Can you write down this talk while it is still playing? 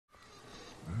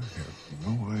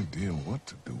No idea what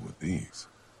to do with these.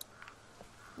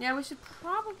 Yeah, we should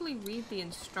probably read the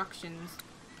instructions.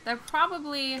 They're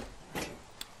probably...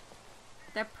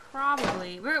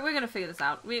 We're gonna figure this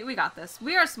out. We got this.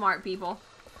 We are smart people.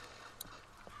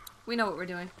 We know what we're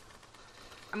doing.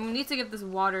 I'm gonna need to give this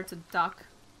water to Duck.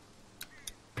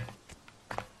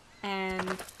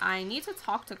 And I need to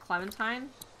talk to Clementine.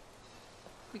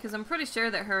 Because I'm pretty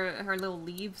sure that her little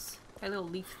leaves, her little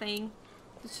leaf thing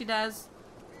that she does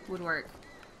would work.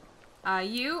 I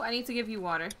need to give you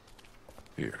water.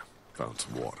 Here, found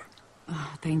some water.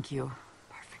 Oh, thank you.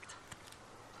 Perfect.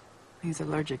 He's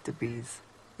allergic to bees.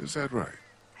 Is that right?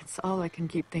 It's all I can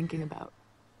keep thinking about.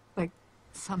 Like,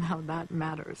 somehow that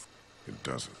matters. It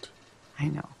doesn't. I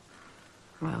know.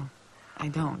 Well, I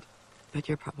don't. But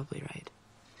you're probably right.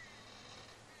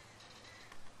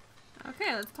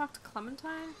 Okay, let's talk to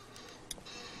Clementine.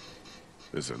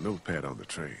 There's a notepad on the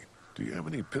train. Do you have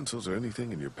any pencils or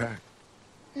anything in your pack?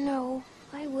 No,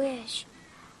 I wish.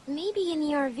 Maybe in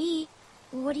the RV.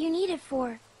 What do you need it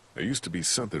for? There used to be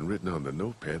something written on the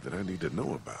notepad that I need to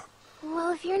know about.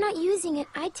 Well, if you're not using it,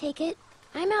 I'd take it.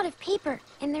 I'm out of paper,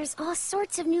 and there's all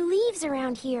sorts of new leaves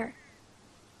around here.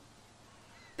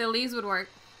 The leaves would work.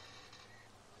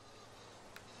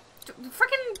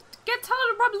 Freaking tell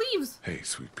her to rub leaves. Hey,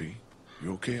 Sweet Pea,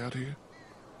 you okay out here?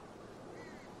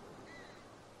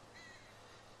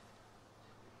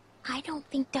 I don't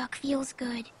think Duck feels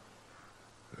good.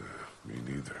 Me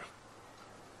neither.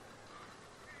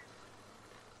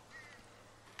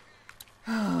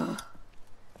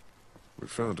 We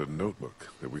found a notebook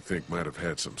that we think might have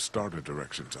had some starter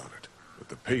directions on it, but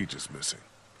the page is missing.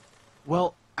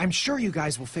 Well, I'm sure you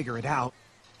guys will figure it out.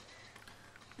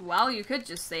 Well, you could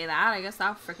just say that. I guess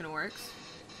that freaking works.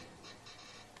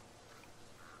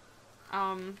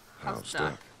 How's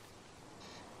Duck?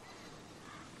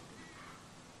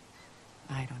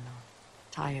 I don't know.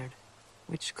 Tired.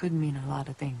 Which could mean a lot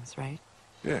of things, right?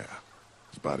 Yeah.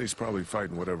 His body's probably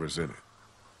fighting whatever's in it.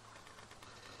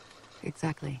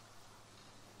 Exactly.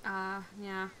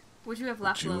 Yeah. Would you have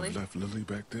left Lily? Would you have left Lily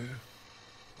back there?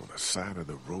 On the side of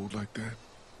the road like that?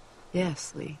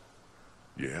 Yes, Lee.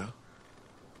 Yeah?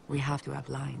 We have to have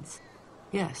lines.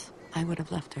 Yes, I would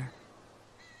have left her.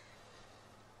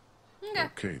 Okay.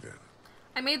 Okay, then.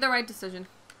 I made the right decision.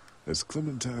 Has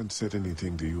Clementine said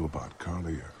anything to you about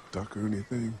Carly or Duck or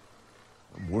anything?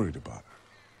 I'm worried about her.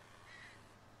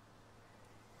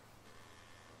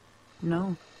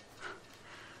 No.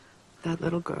 That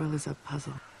little girl is a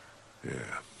puzzle.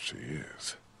 Yeah, she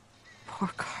is.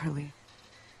 Poor Carly.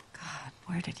 God,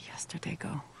 where did yesterday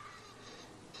go?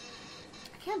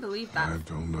 I can't believe that. I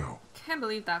don't know. Can't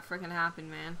believe that freaking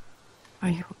happened, man. Are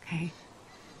you okay?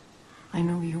 I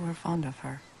know you were fond of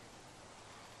her.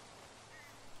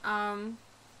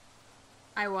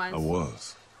 I was. I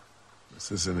was.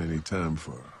 This isn't any time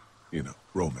for, you know,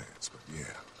 romance, but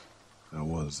yeah. I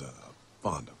was,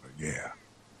 fond of her, yeah.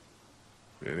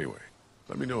 Anyway,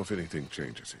 let me know if anything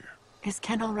changes here. Is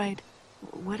Ken all right?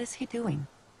 What is he doing?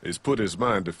 He's put his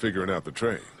mind to figuring out the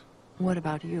train. What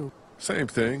about you? Same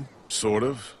thing, sort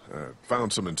of.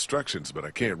 Found some instructions, but I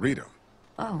can't read them.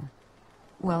 Oh.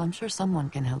 Well, I'm sure someone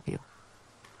can help you.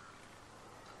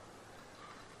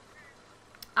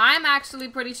 I'm actually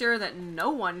pretty sure that no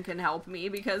one can help me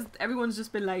because everyone's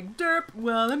just been like, derp,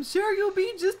 well, I'm sure you'll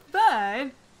be just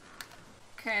fine.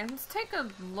 Okay, let's take a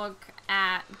look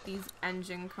at these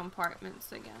engine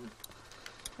compartments again.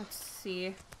 Let's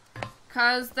see.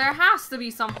 Because there has to be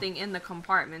something in the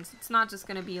compartments. It's not just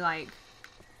going to be like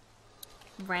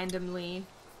randomly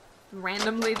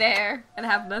there and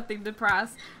have nothing to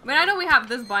press. I mean, I know we have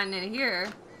this button in here.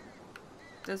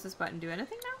 Does this button do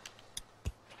anything now?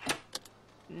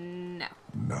 No.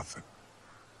 Nothing.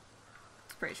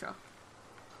 It's pretty sure.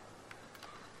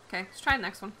 Okay, let's try the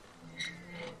next one.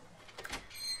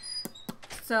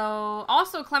 So,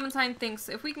 also Clementine thinks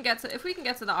if we can get to the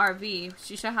RV,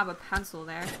 she should have a pencil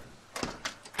there.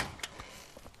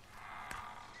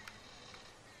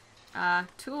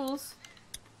 Tools.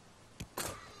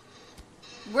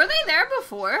 Were they there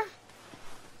before?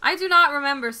 I do not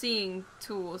remember seeing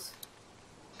tools.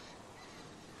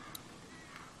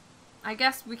 I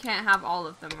guess we can't have all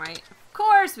of them, right? Of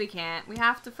course we can't. We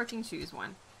have to freaking choose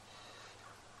one.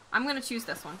 I'm gonna choose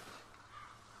this one.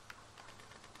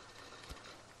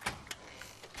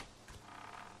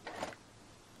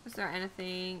 Is there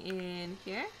anything in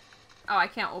here? Oh, I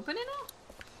can't open it now?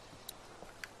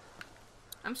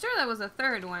 I'm sure there was a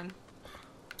third one.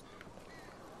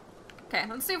 Okay,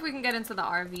 let's see if we can get into the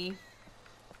RV.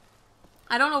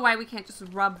 I don't know why we can't just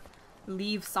rub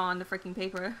leaves on the freaking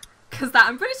paper. Because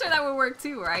I'm pretty sure that would work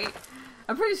too, right?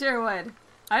 I'm pretty sure it would.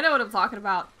 I know what I'm talking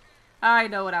about. I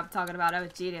know what I'm talking about. I'm a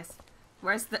genius.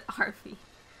 Where's the RV?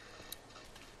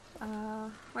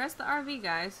 Where's the RV,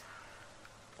 guys?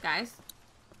 Guys?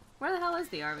 Where the hell is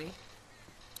the RV?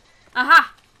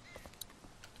 Aha!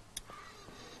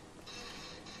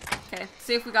 Okay,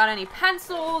 see if we got any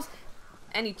pencils,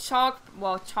 any chalk.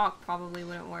 Well, chalk probably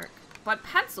wouldn't work, but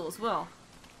pencils will.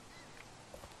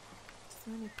 Is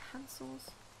there any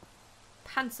pencils?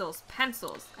 Pencils,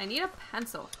 pencils. I need a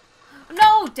pencil.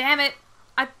 No, damn it!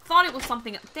 I thought it was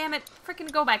something. Damn it!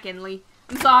 Freaking go back in, Lee.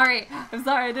 I'm sorry. I'm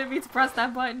sorry. I didn't mean to press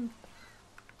that button.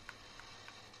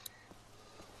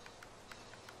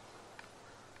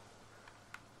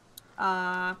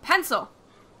 Pencil.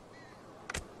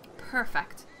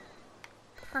 Perfect.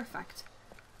 Perfect.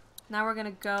 Now we're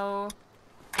gonna go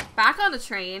back on the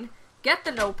train, get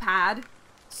the notepad,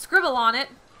 scribble on it,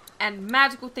 and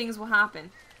magical things will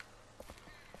happen.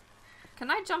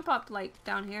 Can I jump up, like,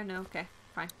 down here? No? Okay.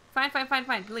 Fine.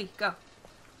 Fine. Lee, go.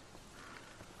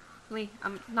 Lee,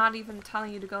 I'm not even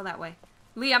telling you to go that way.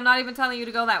 Lee, I'm not even telling you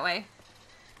to go that way.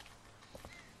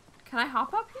 Can I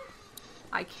hop up here?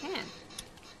 I can.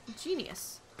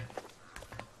 Genius.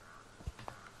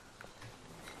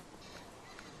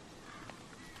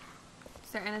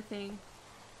 Is there anything?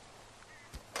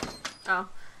 Oh,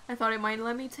 I thought it might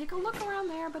let me take a look around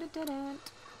there, but it didn't.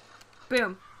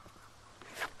 Boom.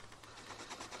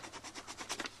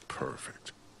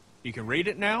 Perfect. You can read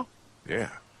it now? Yeah,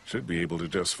 should be able to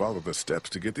just follow the steps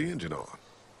to get the engine on.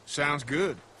 Sounds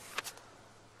good.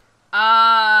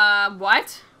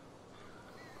 What?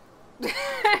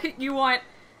 You want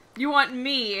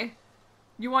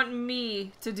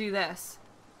me to do this?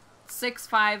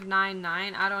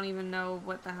 6599. I don't even know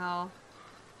what the hell.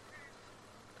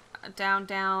 Down,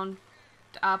 down,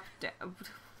 up, down.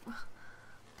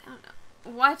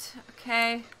 What?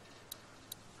 Okay.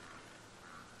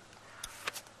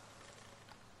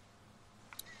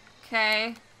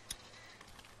 Okay.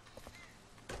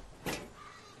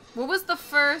 What was the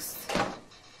first?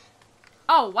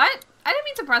 Oh, what? I didn't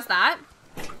mean to press that.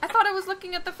 I thought I was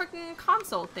looking at the freaking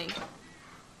console thing.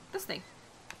 This thing.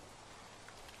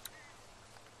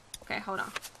 Okay, hold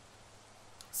on.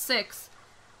 6.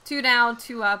 2 down,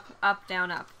 2 up, up, down,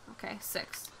 up. Okay,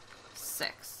 6.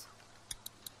 6.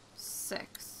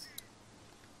 6.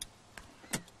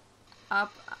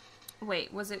 Up.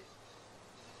 Wait, was it...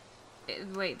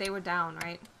 Wait, they were down,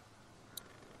 right?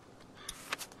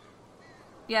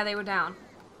 Yeah, they were down.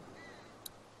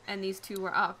 And these two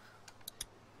were up.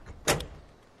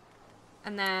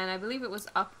 And then I believe it was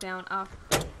up, down, up.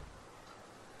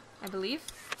 I believe.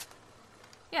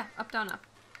 Yeah, up, down, up.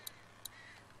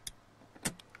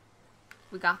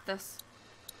 We got this.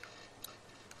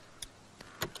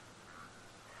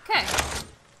 Okay.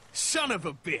 Son of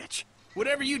a bitch!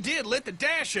 Whatever you did lit the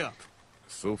dash up.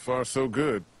 So far, so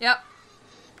good. Yep.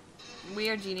 We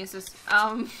are geniuses.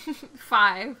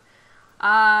 5.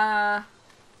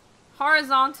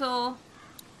 Horizontal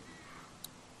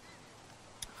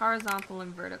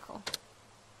and vertical.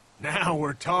 Now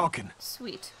we're talking.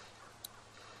 Sweet.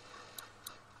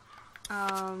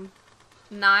 9.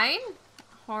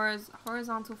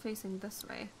 Horizontal facing this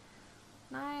way.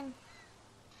 9.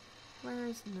 Where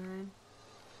is 9?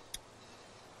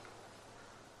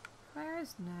 Where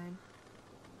is 9?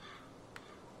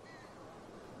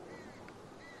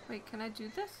 Wait, can I do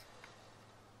this?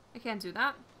 I can't do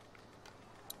that.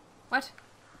 What?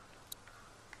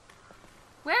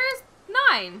 Where is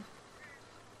 9?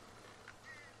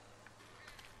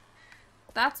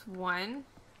 That's 1,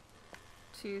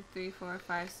 2, 3, 4,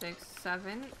 5, 6,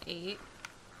 7, 8.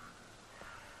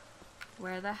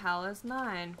 Where the hell is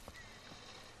 9?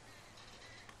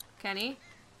 Kenny?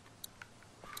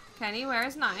 Kenny, where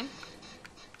is 9?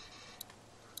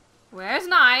 Where's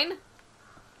 9?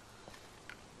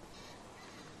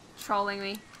 Trolling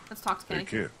me. Let's talk to Kenny. Hey,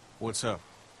 kid. What's up?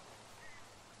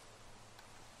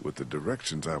 With the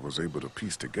directions I was able to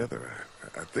piece together,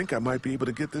 I think I might be able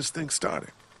to get this thing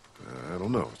started. I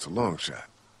don't know. It's a long shot.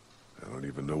 I don't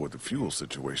even know what the fuel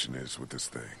situation is with this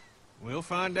thing. We'll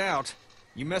find out.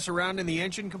 You mess around in the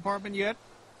engine compartment yet?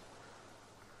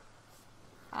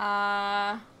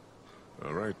 All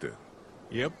right, then.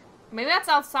 Yep. Maybe that's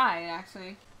outside,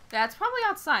 actually. Yeah, it's probably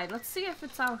outside. Let's see if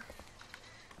it's out...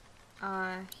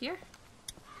 here?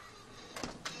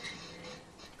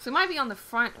 So it might be on the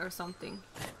front or something.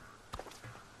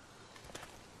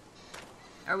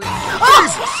 Are we...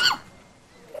 Oh!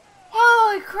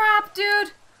 Holy crap,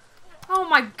 dude! Oh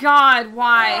my god,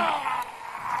 why?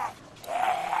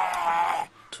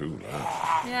 Too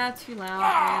loud. Yeah, too loud,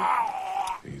 man.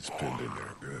 He's pinned in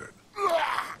there good.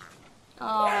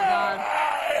 Oh my god.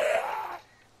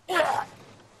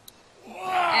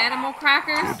 Animal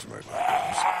crackers? Kids might like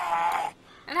those.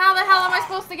 And how the hell am I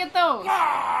supposed to get those?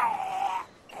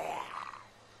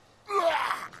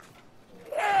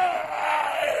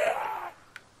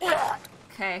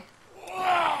 Okay.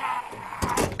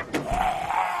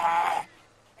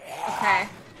 Okay.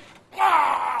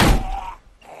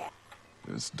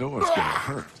 This door's gonna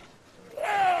hurt.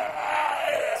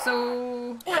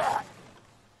 So...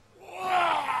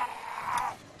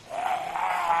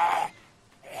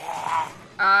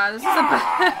 this is a bad...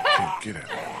 Can't get out of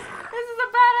there. This is a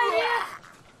bad idea.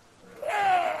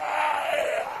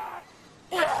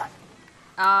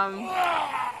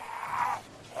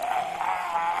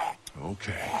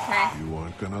 Okay. Okay. You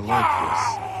aren't gonna like this.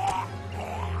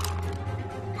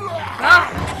 Ah!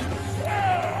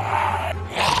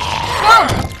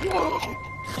 Whoa!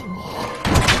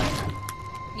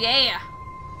 Yeah.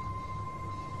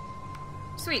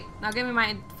 Sweet. Now give me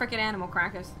my frickin' animal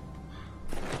crackers.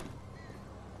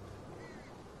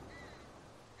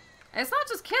 It's not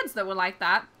just kids that would like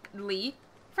that, Lee.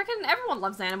 Frickin' everyone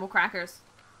loves animal crackers.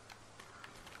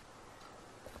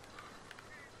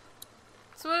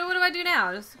 So what do I do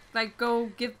now? Just, like,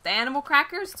 go give the animal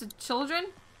crackers to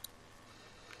children?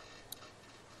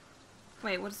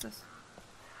 Wait, what is this?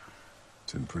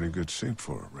 It's in pretty good shape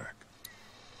for a wreck.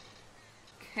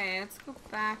 Okay, let's go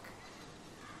back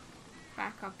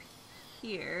up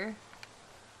here.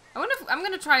 I wonder if I'm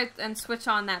gonna try and switch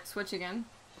on that switch again.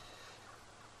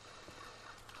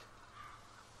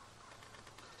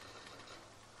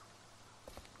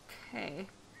 Okay.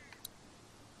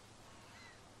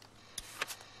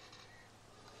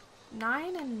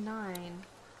 9 and 9.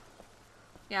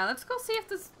 Yeah, let's go see if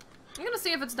this... I'm gonna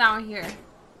see if it's down here.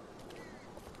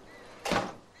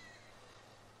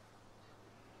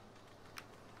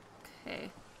 Okay.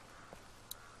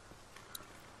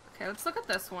 Okay, let's look at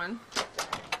this one.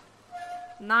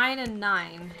 9 and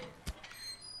 9.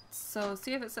 So,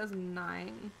 see if it says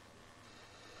 9.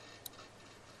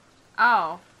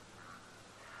 Oh.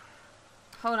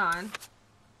 Hold on.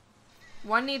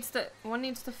 One needs to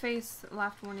face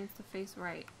left, one needs to face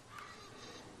right.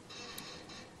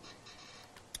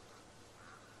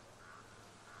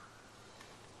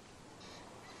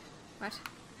 What?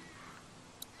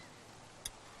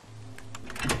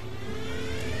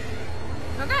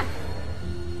 Okay.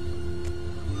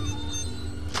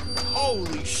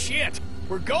 Holy shit!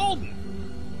 We're golden!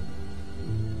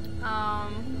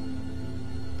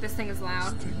 This thing is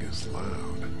loud. This thing is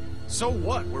loud. So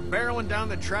what? We're barreling down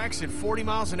the tracks at 40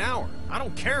 miles an hour. I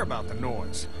don't care about the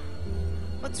noise.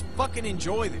 Let's fucking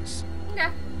enjoy this. Okay.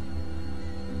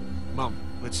 Mom,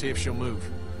 let's see if she'll move.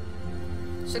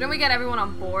 Shouldn't we get everyone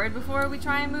on board before we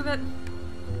try and move it?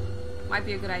 Might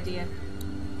be a good idea.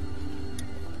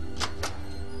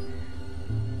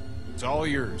 It's all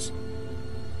yours.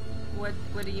 What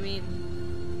do you mean?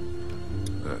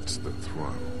 That's the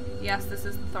throttle. Yes, this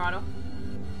is the throttle.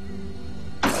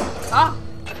 Oh!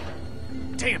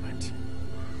 Damn it!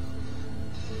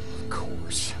 Of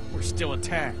course, we're still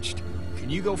attached. Can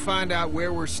you go find out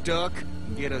where we're stuck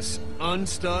and get us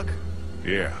unstuck?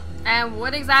 Yeah. And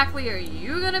what exactly are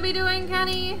you gonna be doing,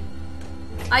 Kenny?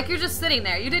 Like, you're just sitting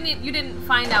there. You didn't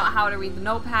find out how to read the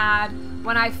notepad.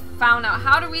 When I found out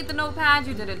how to read the notepad,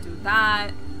 you didn't do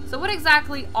that. So what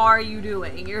exactly are you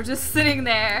doing? You're just sitting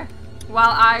there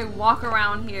while I walk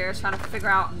around here trying to figure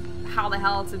out how the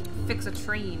hell to fix a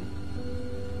train.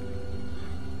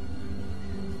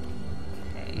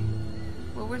 Okay.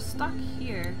 Well, we're stuck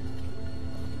here.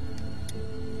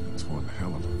 It's one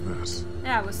hell of a mess.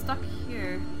 Yeah, we're stuck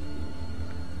here.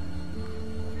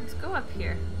 Let's go up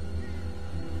here.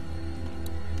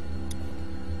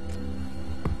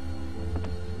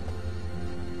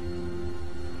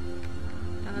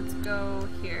 And let's go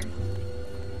here.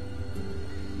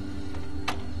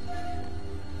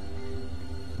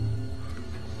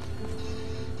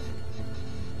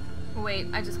 Wait,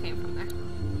 I just came from there.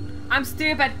 I'm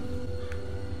stupid!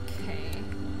 Okay.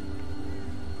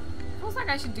 Feels like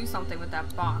I should do something with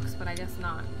that box, but I guess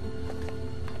not.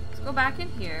 Let's go back in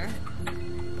here.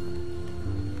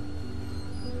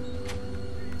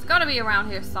 It's gotta be around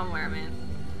here somewhere, man.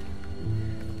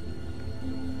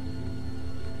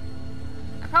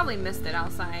 I probably missed it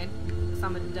outside, because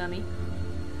I'm a dummy.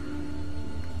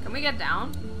 Can we get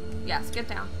down? Yes, get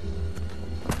down.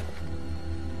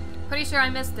 Pretty sure I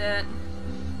missed it.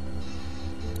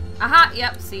 Aha,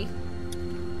 yep, see.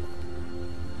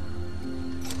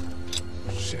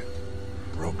 Shit.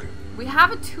 Broken. We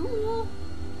have a tool.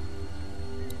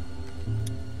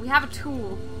 We have a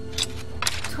tool.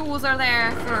 Tools are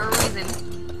there for a reason.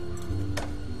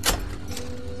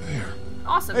 There.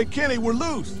 Awesome. Hey, Kenny, we're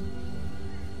loose.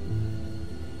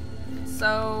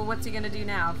 So, what's he gonna do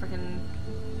now?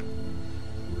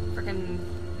 Frickin'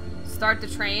 start the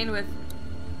train with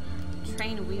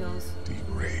train wheels.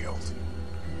 Derailed.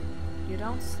 You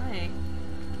don't say.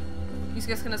 He's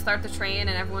just gonna start the train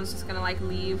and everyone's just gonna, like,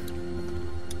 leave.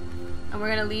 And we're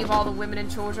gonna leave all the women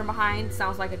and children behind.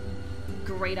 Sounds like a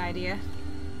great idea.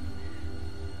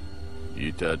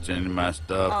 You touch any of my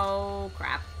stuff? Oh,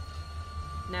 crap.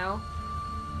 No.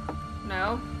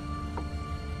 No.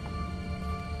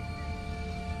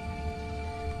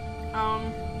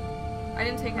 I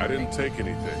didn't take anything. I didn't take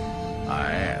anything.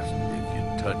 I asked if you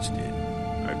touched it.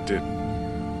 I didn't.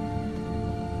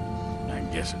 I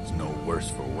guess it's no worse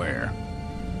for wear.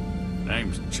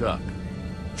 Name's Chuck.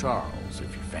 Charles,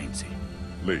 if you fancy.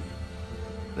 Lee.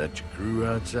 That your crew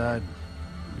outside?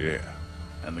 Yeah.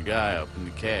 And the guy up in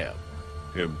the cab?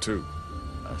 Him too.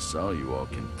 I saw you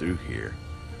walking through here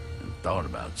and thought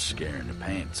about scaring the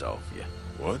pants off you.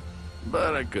 What?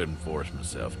 But I couldn't force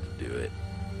myself to do it.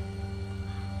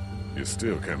 You're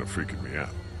still kind of freaking me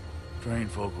out.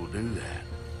 Trained folk will do that.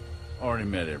 Already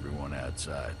met everyone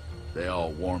outside. They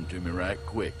all warmed to me right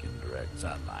quick in direct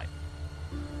sunlight.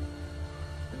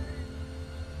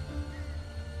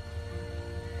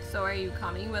 So are you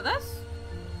coming with us?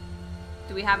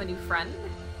 Do we have a new friend?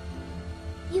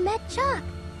 You met Chuck.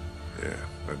 Yeah,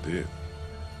 I did.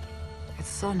 It's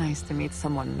so nice to meet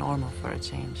someone normal for a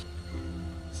change.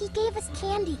 He gave us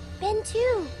candy. Ben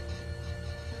too.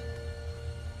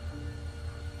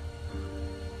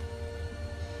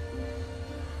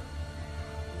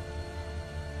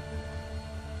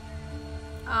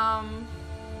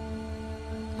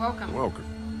 Welcome. Welcome.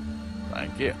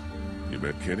 Thank you. You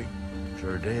met Kenny?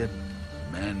 Sure did.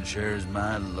 The man shares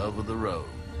my love of the road.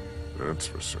 That's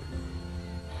for certain.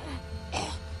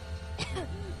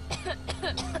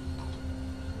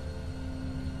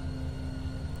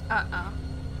 Uh-oh.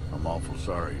 I'm awful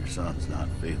sorry your son's not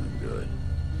feeling good.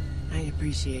 I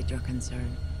appreciate your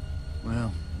concern.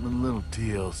 Well, with a little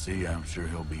TLC, I'm sure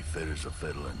he'll be fit as a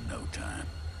fiddle in no time.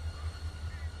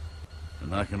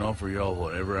 And I can offer y'all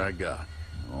whatever I got,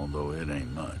 although it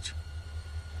ain't much.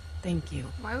 Thank you.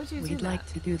 Why would you do We'd that?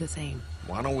 like to do the same.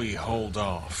 Why don't we hold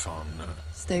off on...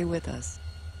 Stay with us.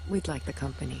 We'd like the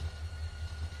company.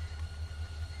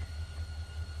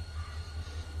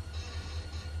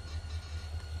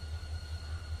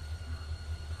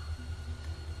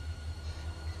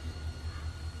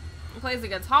 He plays the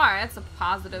guitar. That's a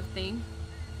positive thing.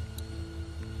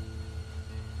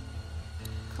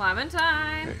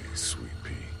 Clementine. Hey, sweet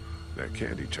pea. That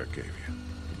candy Chuck gave you.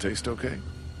 It taste okay?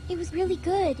 It was really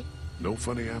good. No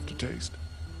funny aftertaste?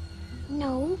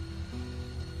 No.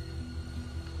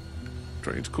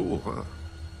 Train's cool, huh?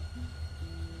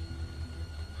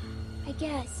 I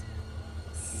guess.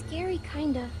 Scary,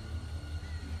 kinda.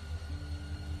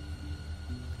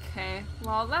 Okay.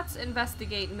 Well, let's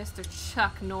investigate Mr.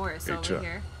 Chuck Norris Hey, over Chuck.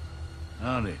 here.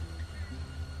 Howdy.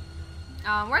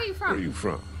 Where are you from? Where you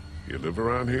from? You live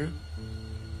around here?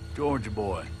 Georgia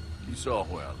boy. You saw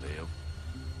where I live.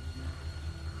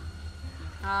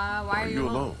 Why are you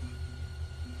alone?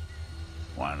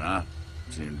 Why not?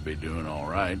 Seem to be doing all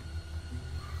right.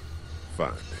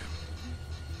 Fine, then.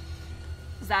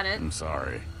 Is that it? I'm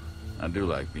sorry. I do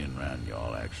like being around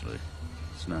y'all, actually.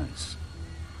 It's nice.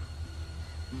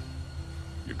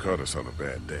 You caught us on a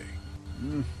bad day.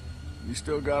 You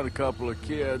still got a couple of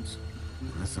kids.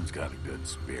 This one's got a good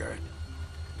spirit.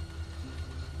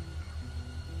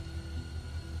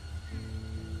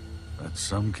 That's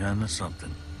some kind of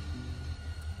something.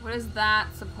 What is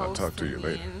that supposed talk to you mean?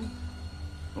 later.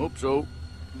 Hope so.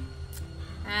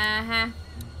 Uh-huh.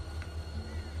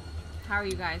 How are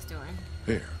you guys doing?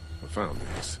 Here, I found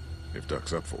these. If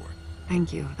Duck's up for it.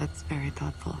 Thank you. That's very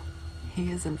thoughtful.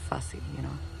 He isn't fussy, you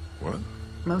know. What?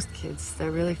 Most kids,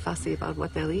 they're really fussy about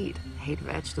what they'll eat. Hate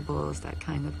vegetables, that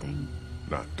kind of thing.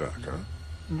 Not Duck, huh?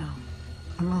 No.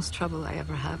 The most trouble I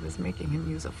ever have is making him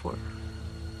use a fork.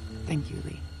 Thank you,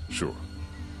 Lee. Sure.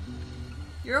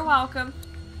 You're welcome.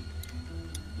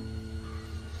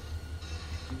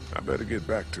 I better get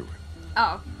back to it.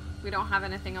 Oh, we don't have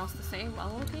anything else to say?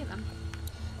 Well, okay then.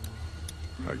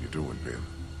 How you doing, Ben?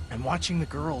 I'm watching the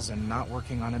girls and not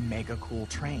working on a mega cool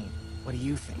train. What do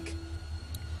you think?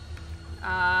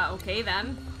 Okay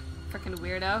then. Frickin'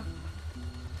 weirdo.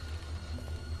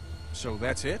 So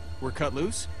that's it? We're cut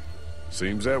loose?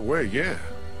 Seems that way, yeah.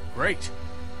 Great.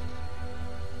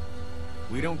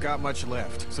 We don't got much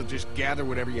left, so just gather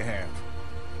whatever you have.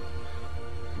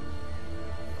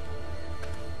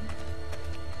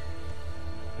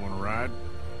 Want to ride?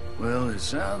 Well, it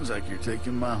sounds like you're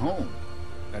taking my home.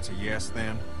 That's a yes,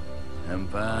 then? Haven't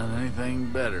found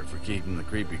anything better for keeping the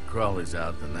creepy crawlies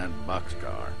out than that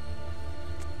boxcar.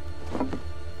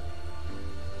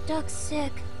 Duck's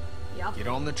sick. Yep. Get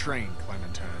on the train,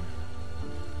 Clementine.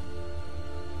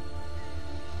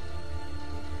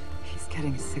 He's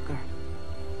getting sicker.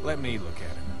 Let me look at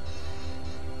him.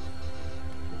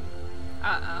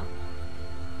 Uh-oh.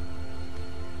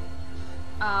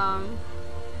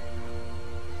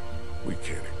 We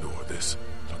can't ignore this.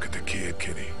 Look at the kid,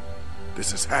 Kitty.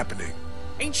 This is happening.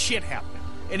 Ain't shit happening.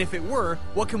 And if it were,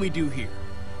 what can we do here?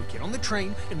 We get on the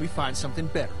train and we find something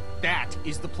better. That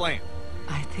is the plan.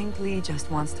 I think Lee just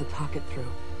wants to talk it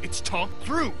through. It's talked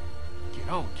through. Get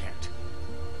on, Cat.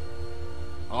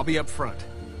 I'll be up front.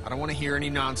 I don't want to hear any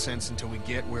nonsense until we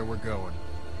get where we're going.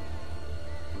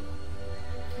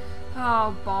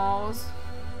 Oh, balls.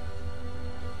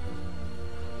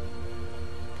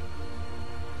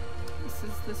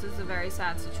 This is a very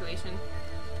sad situation.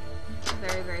 A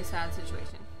very, very sad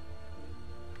situation.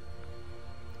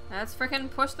 Let's frickin'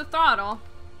 push the throttle.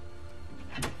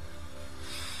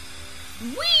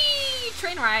 Whee!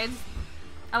 Train rides.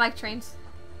 I like trains.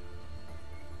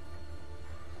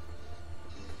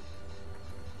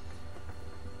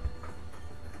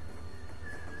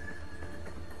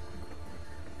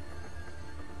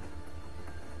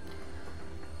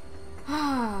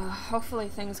 Hopefully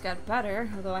things get better,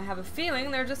 although I have a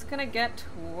feeling they're just gonna get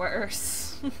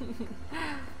worse.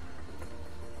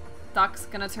 Duck's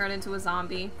gonna turn into a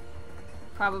zombie.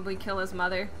 Probably kill his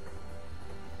mother.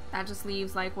 That just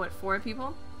leaves, like, what, 4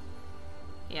 people?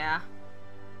 Yeah.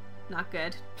 Not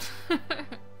good.